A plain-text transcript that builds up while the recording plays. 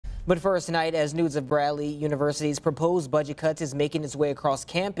But first tonight, as news of Bradley University's proposed budget cuts is making its way across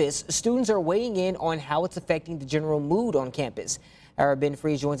campus, students are weighing in on how it's affecting the general mood on campus. Our Ben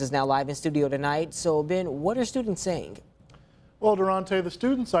Freeze joins us now live in studio tonight. So Ben, what are students saying? Well, Durante, the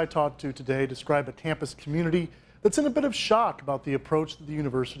students I talked to today describe a campus community that's in a bit of shock about the approach that the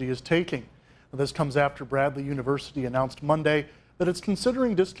university is taking. Now, this comes after Bradley University announced Monday that it's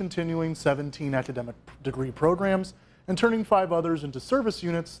considering discontinuing 17 academic degree programs and turning 5 others into service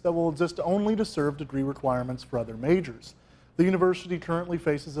units that will exist only to serve degree requirements for other majors. The university currently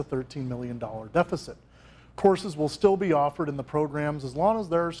faces a $13 million deficit. Courses will still be offered in the programs as long as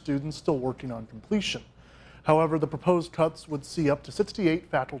there are students still working on completion. However, the proposed cuts would see up to 68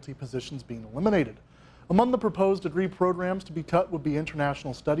 faculty positions being eliminated. Among the proposed degree programs to be cut would be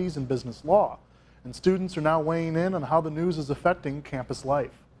international studies and business law. And students are now weighing in on how the news is affecting campus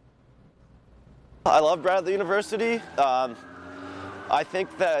life. I love Bradley University. I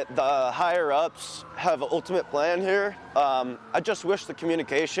think that the higher ups have an ultimate plan here. I just wish the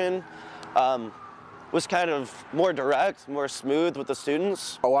communication was kind of more direct, more smooth with the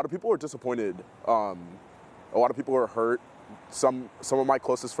students. A lot of people are disappointed. A lot of people are hurt. Some of my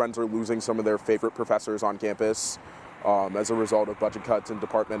closest friends are losing some of their favorite professors on campus as a result of budget cuts and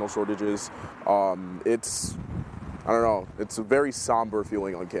departmental shortages. I don't know, it's a very somber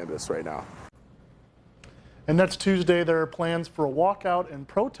feeling on campus right now. And next Tuesday, there are plans for a walkout and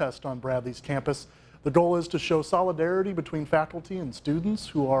protest on Bradley's campus. The goal is to show solidarity between faculty and students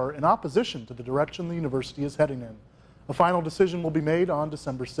who are in opposition to the direction the university is heading in. A final decision will be made on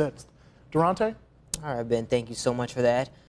December 6th. Durante? All right, Ben, thank you so much for that.